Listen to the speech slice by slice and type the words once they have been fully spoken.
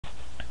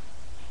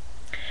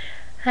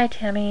Hi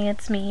Tammy,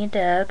 it's me,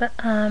 Deb.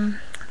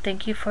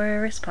 Thank you for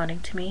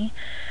responding to me.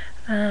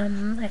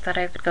 I thought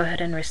I would go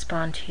ahead and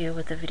respond to you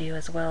with the video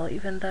as well,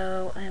 even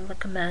though I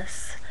look a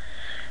mess.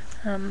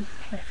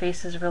 My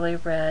face is really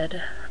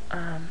red,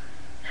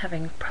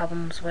 having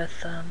problems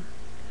with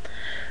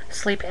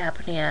sleep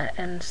apnea,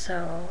 and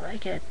so I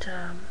get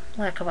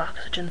lack of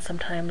oxygen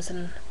sometimes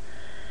and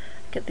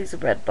get these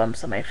red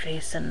bumps on my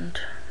face, and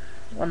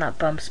well, not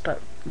bumps, but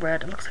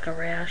red. It looks like a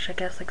rash, I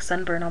guess, like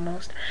sunburn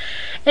almost.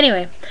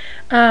 Anyway,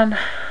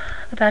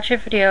 about your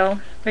video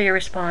or your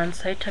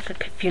response, I took a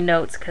few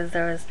notes because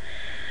there was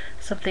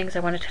some things I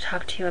wanted to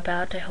talk to you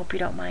about. I hope you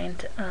don't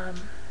mind. I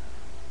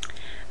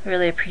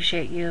really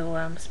appreciate you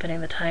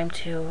spending the time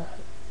to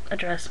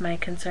address my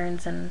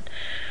concerns and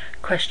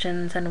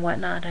questions and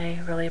whatnot.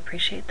 I really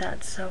appreciate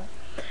that. So,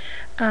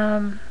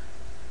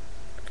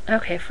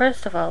 okay,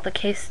 first of all, the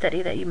case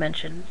study that you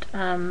mentioned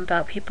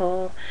about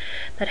people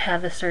that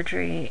have the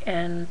surgery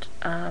and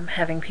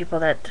having people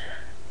that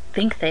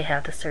think they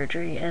have the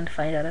surgery and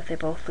find out if they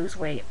both lose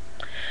weight.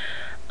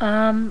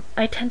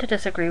 I tend to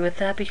disagree with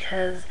that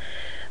because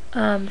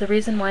the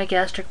reason why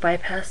gastric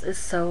bypass is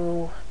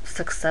so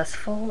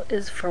successful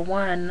is, for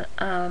one,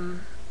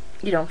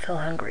 you don't feel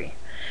hungry,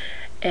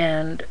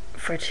 and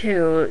for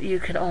two, you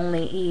can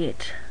only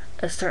eat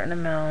a certain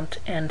amount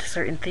and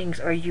certain things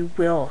or you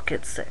will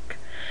get sick.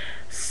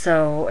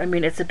 So, I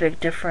mean, it's a big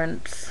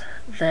difference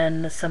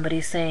than somebody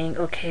saying,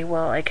 okay,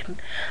 well,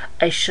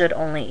 I should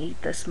only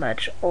eat this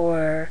much,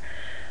 or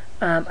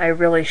I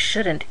really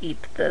shouldn't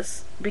eat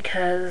this,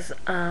 because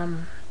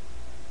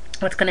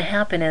what's going to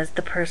happen is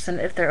the person,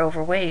 if they're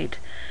overweight,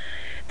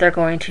 they're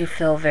going to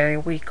feel very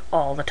weak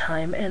all the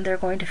time, and they're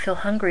going to feel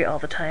hungry all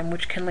the time,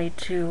 which can lead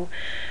to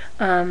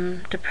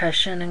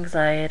depression,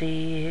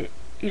 anxiety,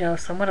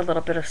 somewhat a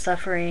little bit of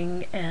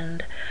suffering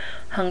and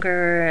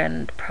hunger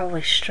and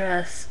probably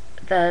stress,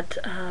 that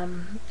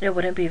it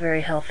wouldn't be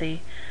very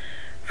healthy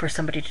for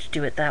somebody to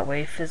do it that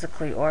way,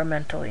 physically or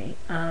mentally.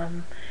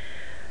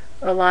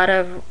 A lot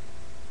of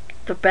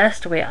the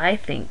best way, I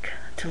think,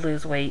 to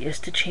lose weight is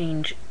to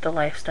change the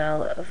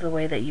lifestyle of the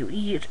way that you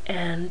eat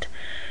and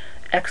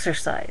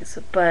exercise,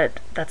 but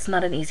that's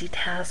not an easy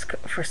task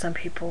for some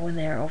people when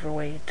they are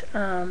overweight.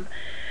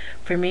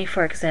 For me,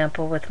 for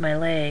example, with my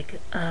leg,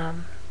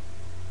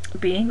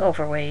 being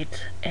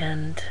overweight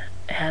and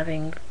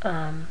having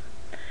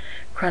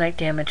chronic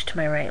damage to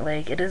my right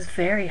leg, it is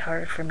very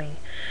hard for me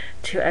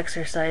to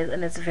exercise,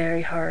 and it's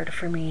very hard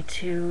for me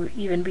to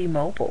even be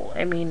mobile.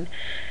 I mean,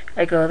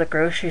 I go to the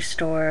grocery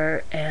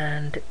store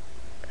and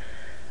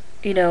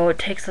it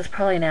takes us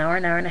probably an hour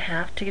and a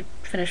half to get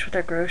finished with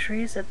our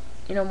groceries at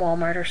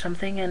Walmart or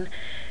something, and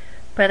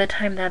by the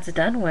time that's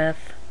done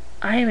with,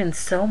 I am in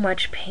so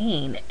much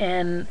pain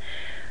and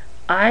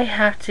I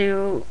have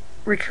to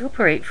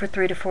recuperate for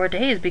 3 to 4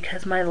 days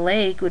because my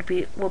leg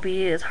will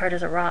be as hard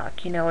as a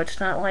rock. It's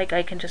not like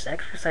I can just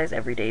exercise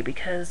every day,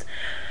 because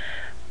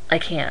I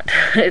can't.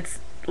 It's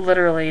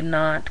literally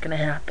not gonna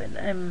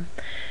happen.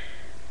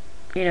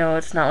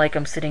 It's not like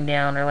I'm sitting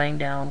down or laying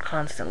down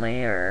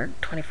constantly or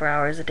 24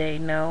 hours a day,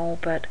 no,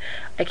 but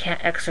I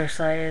can't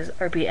exercise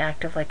or be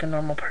active like a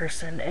normal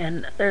person,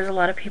 and there's a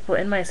lot of people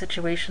in my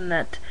situation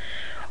that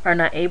are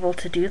not able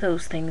to do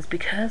those things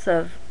because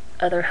of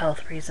other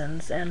health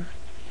reasons. And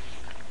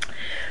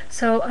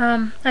so,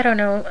 I don't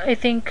know. I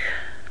think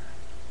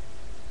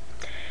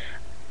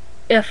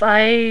if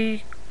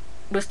I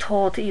was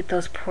told to eat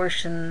those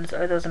portions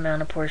or those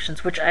amount of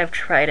portions, which I've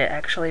tried it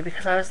actually,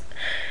 because I was,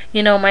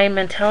 my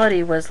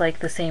mentality was like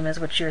the same as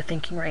what you're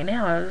thinking right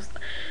now. I was,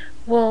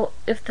 well,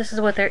 if this is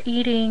what they're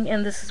eating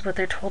and this is what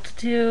they're told to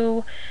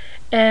do,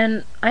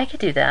 and I could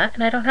do that,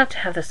 and I don't have to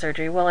have the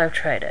surgery. Well, I've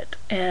tried it,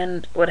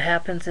 and what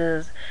happens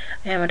is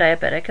I am a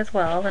diabetic as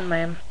well, and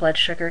my blood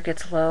sugar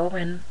gets low,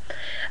 and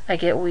I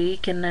get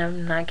weak, and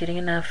I'm not getting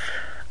enough,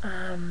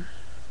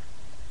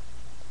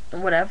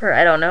 whatever,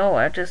 I don't know,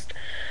 I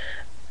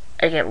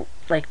get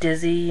like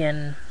dizzy,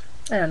 and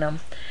I don't know.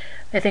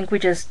 I think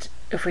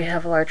if we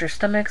have larger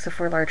stomachs,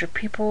 if we're larger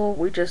people,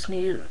 we just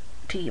need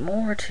to eat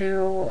more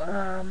to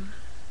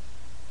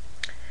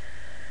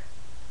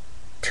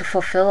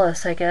fulfill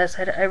us, I guess.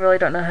 I really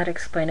don't know how to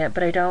explain it,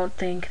 but I don't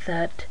think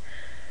that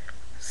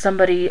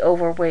somebody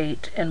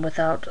overweight and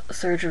without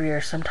surgery or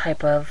some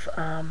type of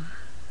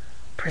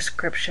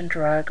prescription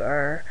drug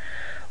or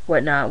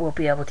whatnot will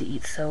be able to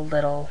eat so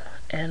little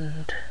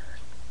and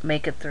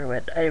make it through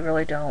it. I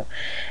really don't.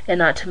 And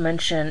not to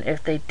mention,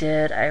 if they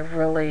did, I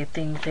really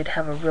think they'd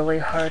have a really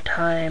hard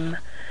time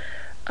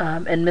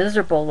and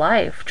miserable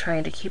life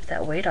trying to keep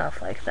that weight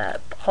off like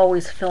that.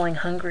 Always feeling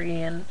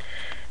hungry, and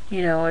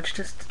it's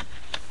just,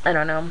 I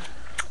don't know.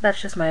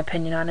 That's just my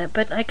opinion on it,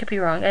 but I could be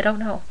wrong. I don't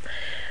know.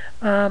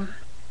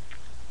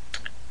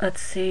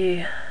 Let's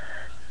see.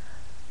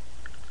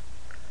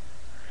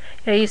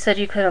 Yeah, you said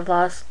you could have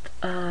lost,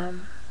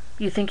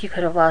 you think you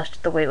could have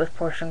lost the weight with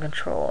portion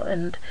control,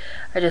 and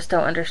I just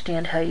don't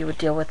understand how you would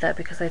deal with that,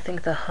 because I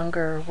think the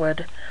hunger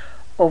would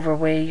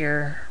overweigh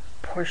your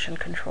portion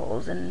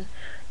controls, and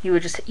you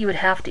would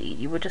have to eat.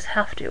 You would just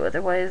have to,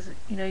 otherwise,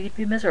 you'd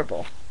be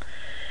miserable.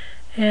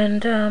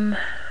 And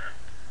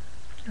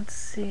let's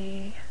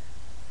see.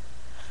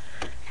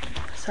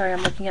 Sorry,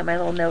 I'm looking at my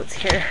little notes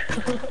here.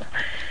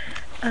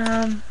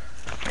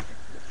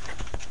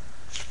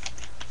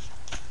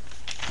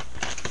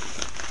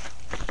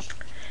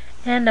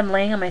 And I'm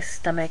laying on my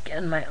stomach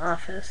in my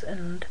office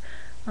and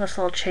on this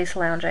little chase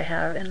lounge I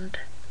have, and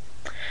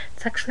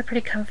it's actually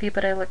pretty comfy,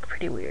 but I look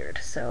pretty weird,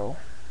 so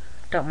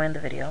don't mind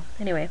the video.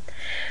 Anyway,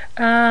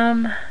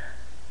 yeah,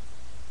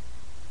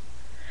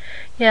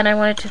 and I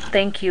wanted to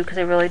thank you because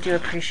I really do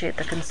appreciate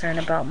the concern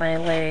about my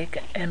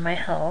leg and my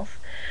health.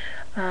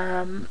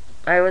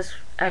 I was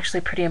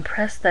actually pretty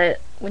impressed that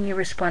when you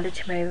responded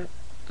to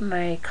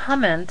my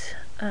comment,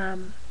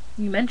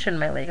 you mentioned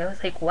my leg. I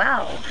was like,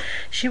 wow,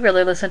 she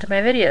really listened to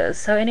my videos.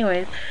 So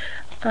anyway,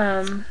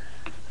 I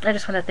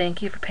just want to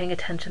thank you for paying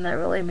attention. That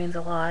really means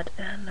a lot.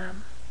 And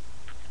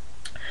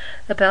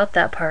about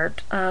that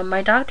part,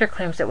 my doctor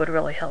claims it would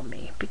really help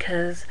me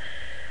because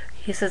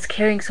he says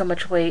carrying so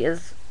much weight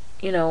is,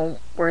 you know,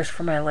 worse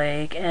for my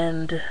leg,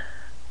 and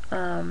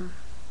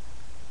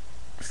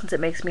since it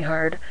makes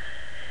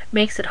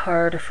it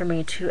hard for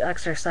me to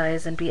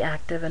exercise and be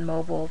active and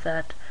mobile,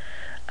 that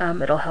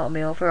it'll help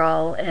me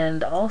overall.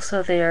 And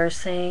also they are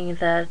saying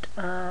that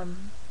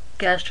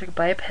gastric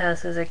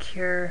bypass is a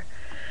cure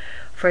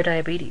for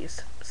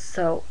diabetes.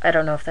 So I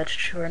don't know if that's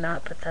true or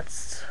not, but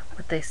that's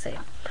what they say.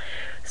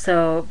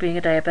 So being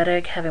a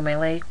diabetic, having my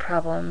leg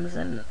problems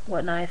and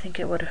whatnot, I think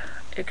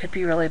it could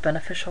be really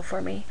beneficial for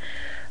me.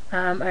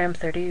 I am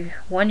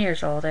 31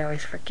 years old. I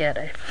always forget.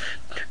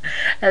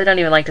 I don't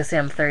even like to say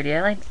I'm 30.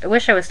 I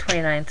wish I was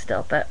 29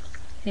 still, but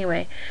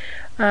anyway,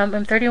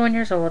 I'm 31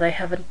 years old. I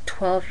have a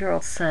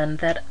 12-year-old son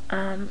that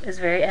is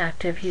very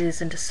active.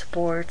 He's into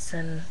sports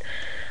and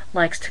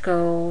likes to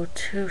go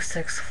to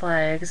Six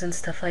Flags and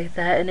stuff like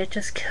that, and it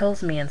just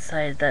kills me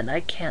inside that I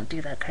can't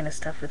do that kind of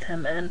stuff with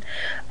him. And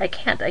I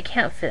can't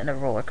fit in a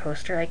roller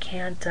coaster. I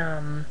can't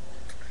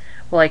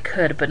well, I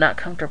could, but not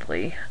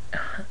comfortably.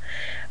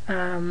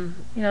 You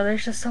know,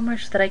 there's just so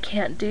much that I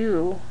can't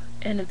do,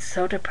 and it's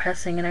so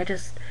depressing, and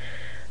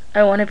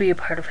I want to be a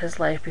part of his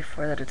life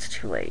before that it's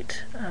too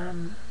late.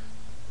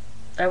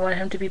 I want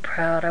him to be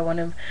proud. I want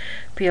to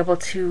be able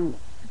to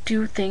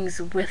do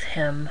things with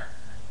him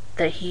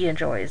that he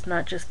enjoys,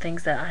 not just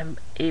things that I'm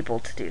able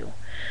to do.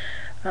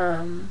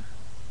 I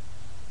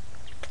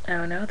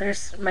don't know,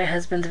 my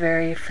husband's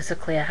very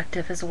physically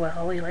active as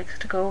well. He likes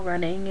to go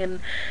running, and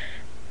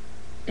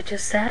it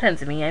just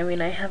saddens me. I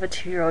mean, I have a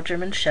 2-year-old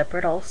German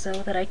Shepherd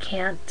also that I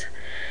can't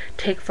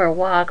take for a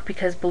walk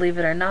because, believe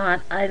it or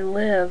not, I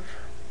live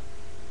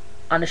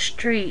on a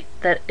street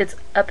that it's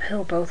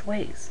uphill both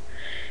ways.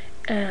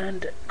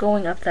 And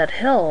going up that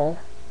hill,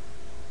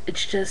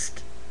 it's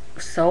just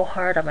so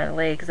hard on my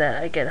legs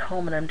that I get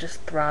home and I'm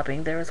just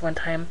throbbing. There was one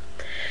time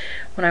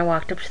when I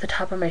walked up to the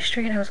top of my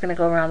street and I was going to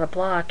go around the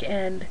block,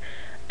 and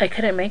I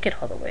couldn't make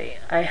it all the way.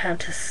 I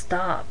had to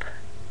stop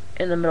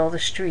in the middle of the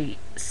street,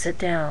 sit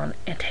down,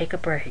 and take a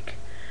break,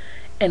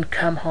 and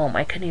come home.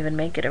 I couldn't even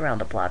make it around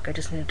the block. I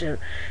just needed to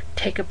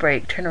take a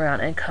break, turn around,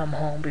 and come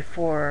home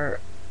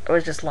before I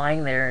was just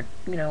lying there,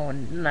 you know,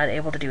 and not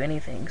able to do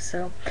anything.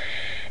 So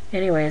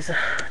anyways,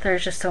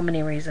 there's just so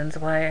many reasons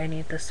why I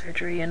need this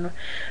surgery and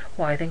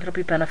why I think it'll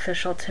be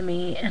beneficial to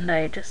me, and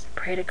I just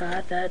pray to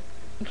God that,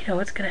 you know,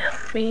 it's gonna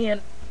help me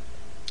and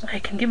I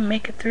can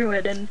make it through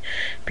it and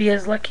be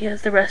as lucky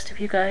as the rest of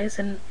you guys.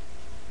 And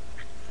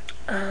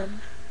I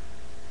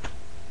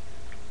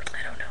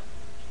don't know,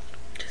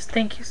 just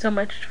thank you so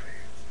much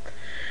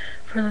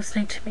for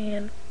listening to me,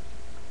 and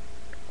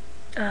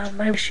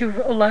I wish you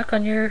luck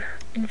on your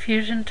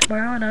infusion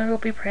tomorrow, and I will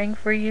be praying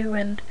for you,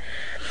 and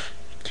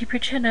keep your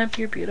chin up.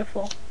 You're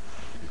beautiful.